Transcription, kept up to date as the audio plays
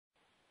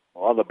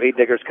Well, the Bee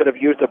Diggers could have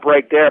used a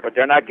break there, but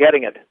they're not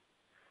getting it.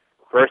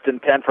 1st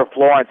and 10 for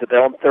Florence at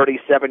their own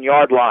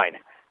 37-yard line.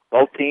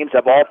 Both teams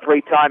have all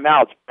 3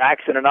 timeouts.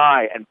 Baxton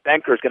and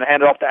Benker's going to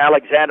hand it off to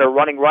Alexander,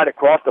 running right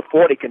across the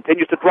 40.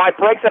 Continues to drive,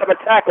 breaks out of a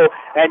tackle,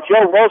 and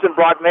Joe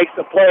Rosenbrock makes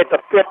the play at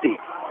the 50.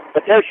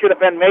 But there should have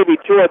been maybe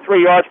 2 or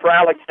 3 yards for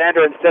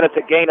Alexander. Instead, it's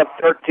a gain of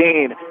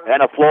 13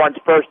 and a Florence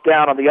first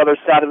down on the other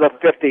side of the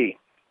 50.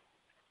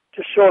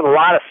 Just showing a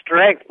lot of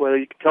strength, where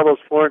you can tell those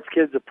Florence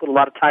kids have put a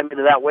lot of time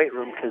into that weight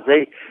room because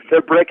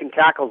they're breaking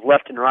tackles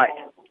left and right.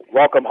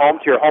 Welcome home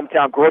to your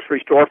hometown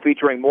grocery store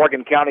featuring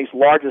Morgan County's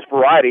largest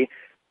variety.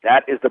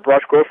 That is the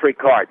Brush Grocery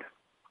Cart.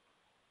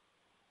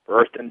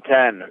 1st and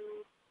 10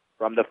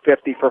 from the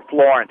 50 for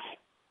Florence.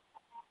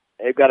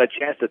 They've got a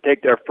chance to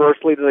take their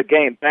first lead of the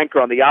game.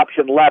 Benker on the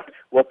option left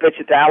will pitch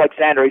it to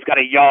Alexander. He's got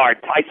a yard.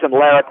 Tyson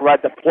Larrick read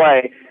the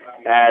play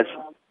as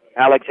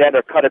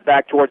Alexander cut it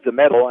back towards the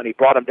middle, and he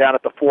brought him down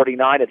at the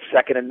 49 at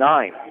 2nd and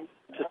 9.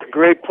 Just a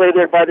great play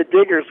there by the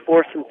Diggers,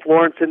 forcing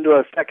Florence into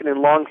a 2nd and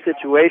long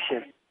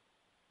situation.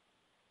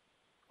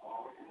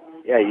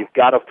 Yeah, you've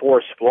got to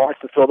force Florence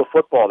to throw the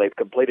football. They've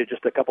completed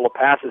just a couple of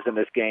passes in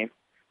this game.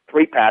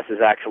 3 passes,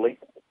 actually.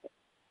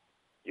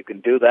 You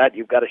can do that.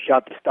 You've got a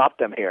shot to stop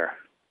them here.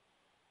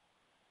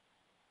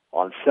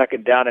 On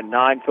 2nd down and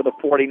 9 for the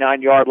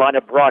 49-yard line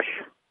of Brush.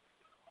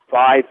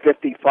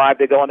 5:55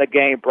 to go in the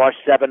game. Brush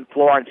 7,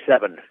 Florence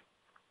 7.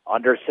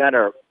 Under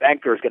center,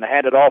 Benker's going to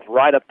hand it off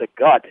right up the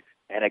gut,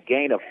 and a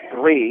gain of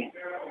 3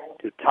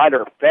 to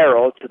Tyler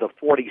Farrow to the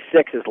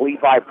 46 as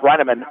Levi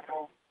Brenneman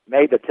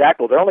made the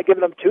tackle. They're only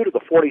giving them 2 to the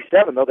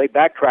 47, though they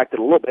backtracked it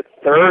a little bit.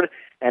 3rd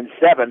and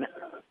 7,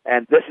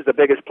 and this is the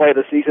biggest play of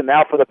the season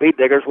now for the Bee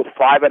Diggers with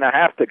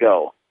 5.5 to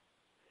go.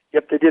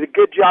 Yep, they did a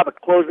good job of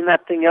closing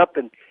that thing up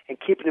and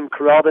keeping him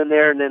corralled in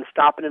there and then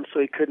stopping him so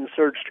he couldn't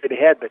surge straight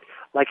ahead. But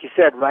like you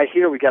said, right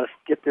here we got to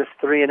get this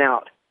 3 and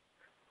out.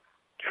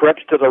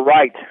 Trips to the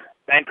right.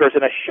 Benker's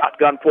in a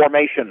shotgun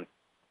formation.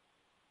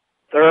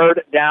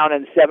 3rd down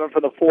and 7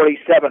 for the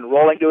 47.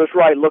 Rolling to his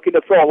right, looking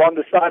to throw along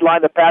the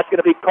sideline. The pass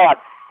going to be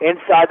caught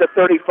inside the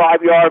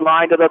 35-yard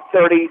line to the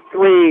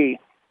 33.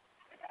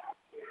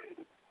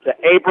 To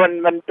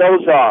Abram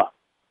Mendoza.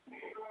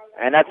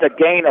 And that's a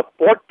gain of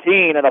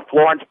 14 and a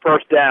Florence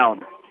first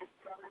down.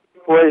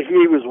 Boy,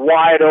 he was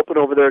wide open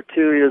over there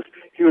too.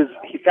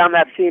 He found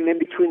that seam in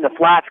between the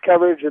flats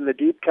coverage and the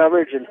deep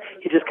coverage, and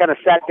he just kind of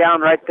sat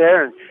down right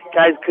there, and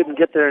guys couldn't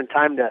get there in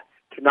time to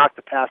knock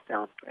the pass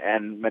down.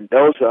 And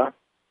Mendoza,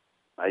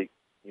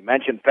 you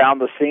mentioned, found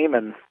the seam,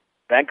 and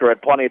Benker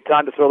had plenty of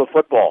time to throw the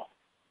football.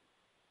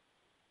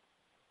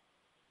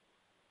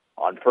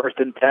 On 1st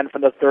and 10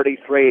 from the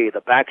 33, the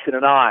Baxton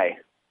and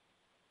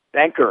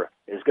Benker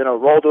is going to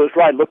roll to his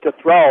right, look to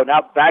throw,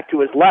 now back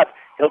to his left.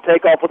 He'll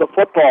take off with the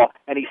football,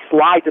 and he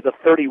slides to the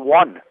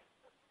 31.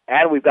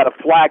 And we've got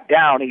a flag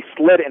down. He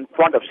slid in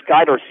front of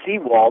Skyler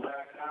Seawald.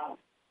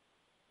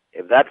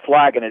 If that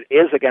flag, and it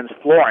is against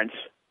Florence,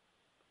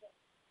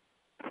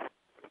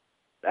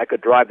 that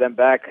could drive them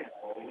back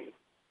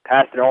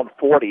past their own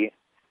 40,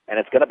 and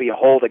it's going to be a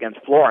hold against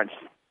Florence.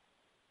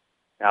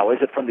 Now, is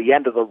it from the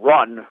end of the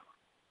run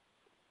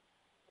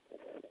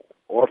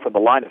or from the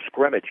line of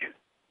scrimmage?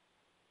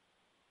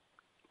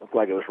 Looked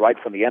like it was right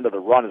from the end of the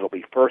run. It'll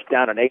be 1st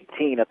down and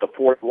 18 at the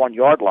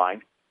 41-yard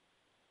line.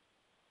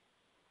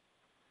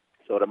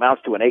 So it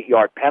amounts to an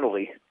 8-yard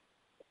penalty.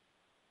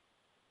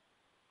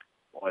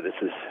 Boy, this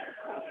is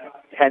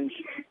tense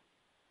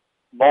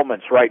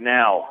moments right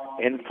now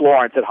in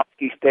Florence at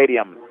Husky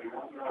Stadium.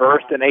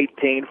 1st and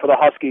 18 for the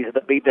Huskies at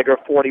the Bee Digger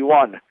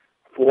 41.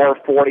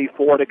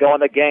 4:44 to go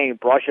in the game.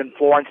 Brush and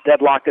Florence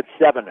deadlocked at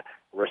 7.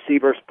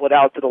 Receivers split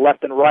out to the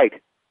left and right.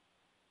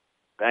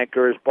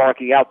 Benker is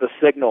barking out the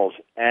signals,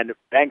 and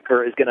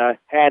Benker is going to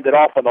hand it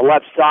off on the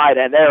left side,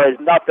 and there is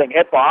nothing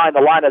hit behind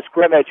the line of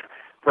scrimmage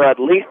for at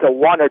least a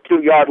 1 or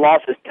 2 yard loss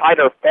as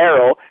Tyler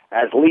Farrow,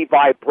 as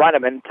Levi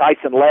Brenneman,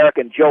 Tyson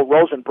Larrick, and Joe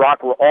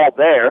Rosenbrock were all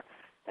there,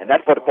 and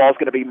that football is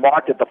going to be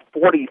marked at the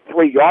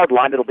 43-yard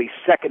line. It'll be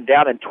 2nd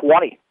down and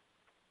 20.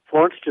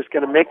 Florence just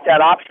going to make that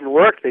option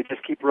work. They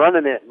just keep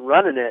running it,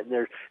 and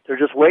they're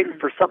just waiting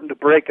for something to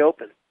break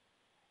open.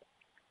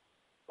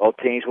 Both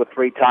teams with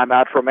 3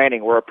 timeouts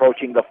remaining. We're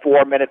approaching the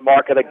 4-minute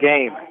mark of the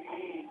game.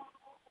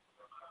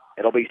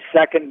 It'll be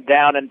 2nd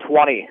down and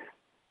 20.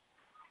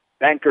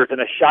 Benker's in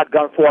a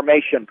shotgun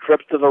formation,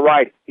 trips to the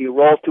right. He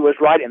rolls to his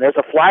right, and there's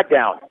a flag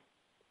down.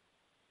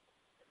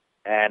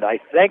 And I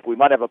think we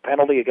might have a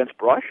penalty against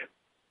Brush.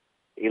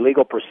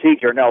 Illegal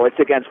procedure. No, it's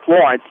against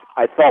Florence.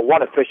 I thought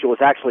one official was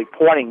actually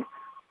pointing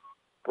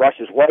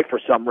Brush's way for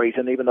some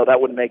reason, even though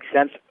that wouldn't make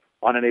sense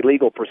on an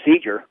illegal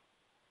procedure.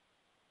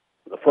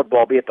 The football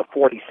will be at the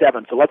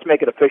 47, so let's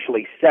make it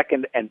officially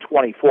 2nd and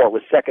 24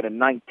 with 2nd and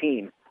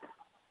 19.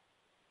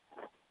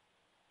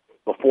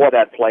 Before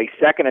that play,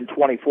 2nd and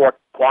 24,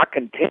 clock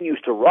continues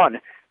to run,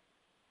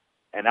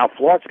 and now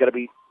Florence is going to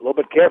be a little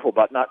bit careful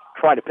about not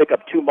trying to pick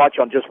up too much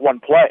on just one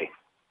play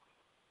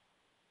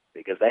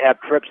because they have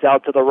trips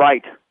out to the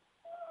right,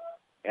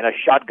 and a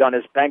shotgun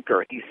is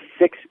Benker. He's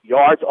 6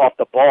 yards off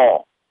the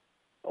ball,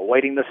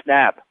 awaiting the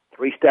snap.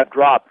 Three-step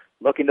drop,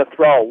 looking to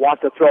throw,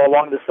 wants to throw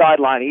along the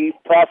sideline. He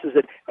tosses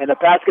it, and the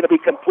pass going to be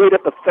complete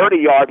at the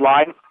 30-yard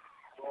line.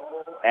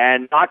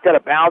 And knocked out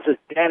of bounds is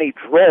Danny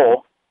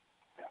Droll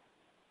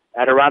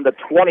at around the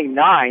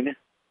 29.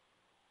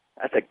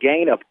 That's a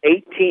gain of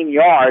 18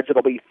 yards.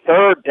 It'll be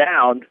third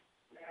down.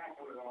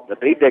 The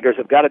Beat Diggers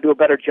have got to do a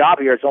better job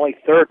here. It's only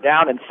third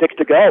down and 6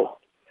 to go.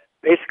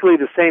 Basically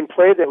the same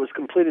play that was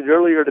completed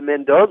earlier to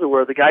Mendoza,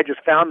 where the guy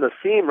just found the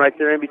seam right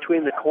there in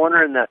between the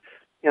corner and the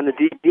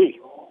DB.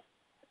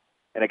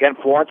 And again,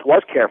 Florence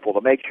was careful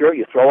to make sure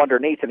you throw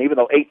underneath. And even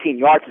though 18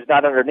 yards is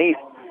not underneath,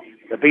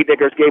 the Beat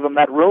Diggers gave him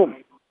that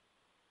room.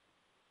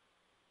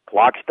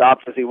 Clock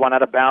stops as he went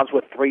out of bounds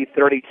with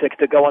 3:36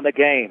 to go in the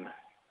game.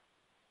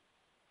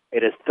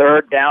 It is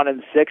third down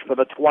and 6 for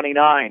the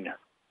 29.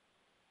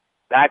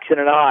 Backs in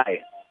an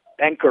eye.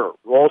 Benker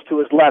rolls to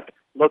his left,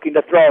 looking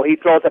to throw. He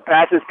throws, the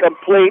pass is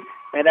complete,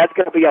 and that's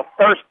going to be a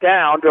first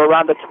down to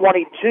around the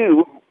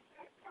 22.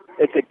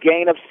 It's a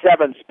gain of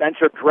 7.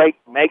 Spencer Drake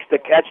makes the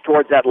catch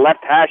towards that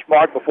left hash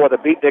mark before the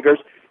Beat Diggers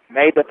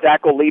made the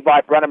tackle.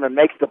 Levi Brenneman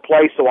makes the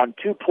play. So on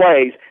 2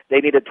 plays, they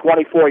needed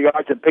 24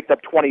 yards and picked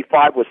up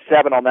 25 with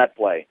 7 on that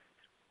play.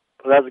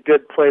 Well, that was a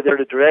good play there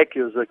to Drake.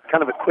 It was a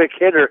kind of a quick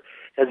hitter.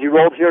 As he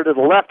rolled here to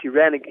the left, he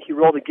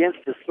rolled against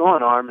his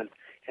throwing arm and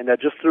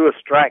just threw a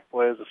strike.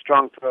 Boy, it was a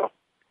strong throw.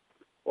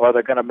 Well,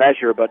 they're going to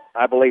measure, but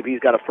I believe he's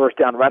got a first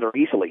down rather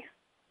easily.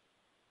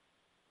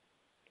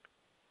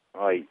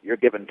 You're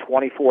given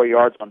 24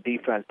 yards on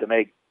defense to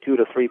make 2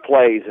 to 3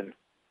 plays, and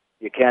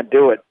you can't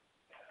do it.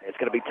 It's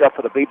going to be tough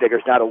for the Beat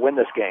Diggers now to win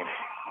this game.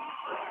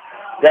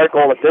 Their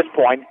goal at this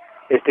point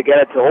is to get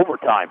it to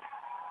overtime.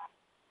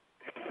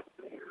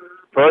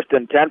 First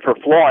and 10 for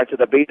Florence at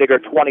the Beat Digger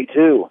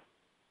 22.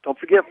 Don't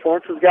forget,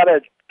 Florence has got a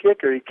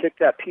kicker. He kicked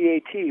that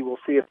PAT. We'll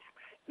see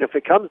if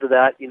it comes to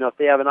that, if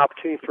they have an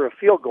opportunity for a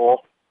field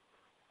goal.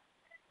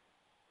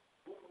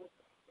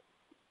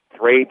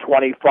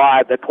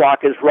 3:25. The clock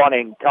is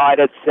running. Tied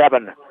at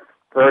 7.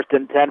 First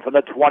and 10 from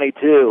the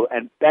 22.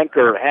 And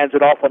Benker hands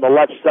it off on the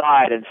left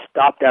side and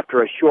stopped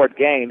after a short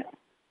gain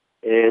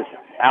is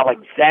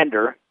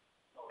Alexander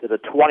to the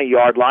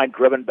 20-yard line,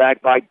 driven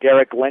back by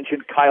Derek Lynch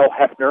and Kyle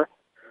Hefner.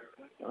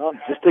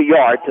 Just a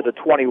yard to the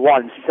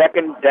 21.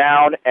 Second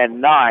down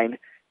and 9.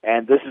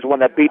 And this is when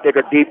the Beat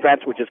Digger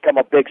defense, which has come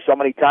up big so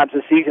many times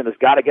this season, has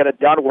got to get it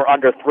done. We're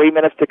under 3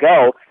 minutes to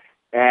go.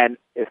 And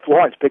if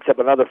Florence picks up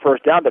another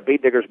first down, the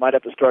Beat Diggers might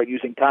have to start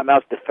using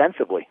timeouts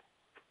defensively,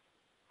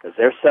 because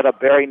they're set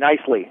up very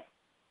nicely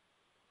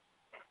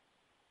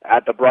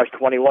at the Brush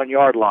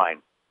 21-yard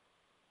line.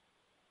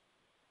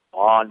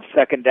 On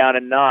second down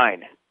and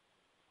 9,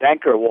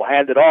 Benker will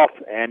hand it off,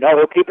 and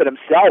he'll keep it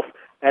himself.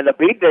 And the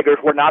Beat Diggers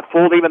were not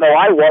fooled, even though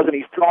I was, and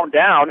he's thrown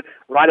down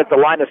right at the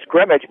line of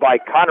scrimmage by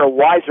Connor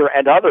Weiser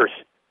and others.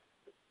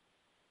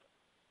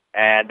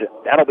 And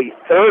that'll be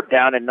third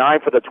down and 9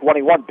 for the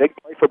 21. Big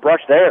play for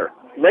Brush there.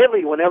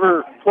 Lately,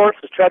 whenever Florence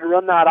has tried to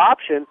run that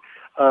option,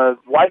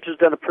 Weiser's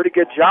done a pretty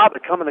good job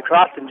of coming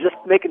across and just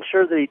making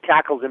sure that he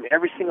tackles him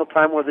every single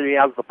time, whether he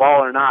has the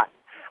ball or not.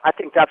 I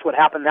think that's what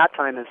happened that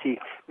time, is he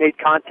made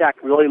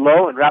contact really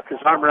low and wrapped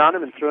his arm around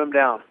him and threw him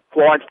down.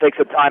 Florence takes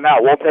a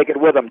timeout. We'll take it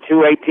with him.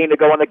 2:18 to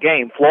go in the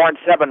game. Florence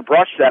 7,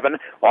 Brush 7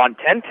 on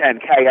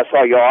 1010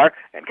 KSIR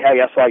and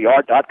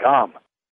KSIR.com.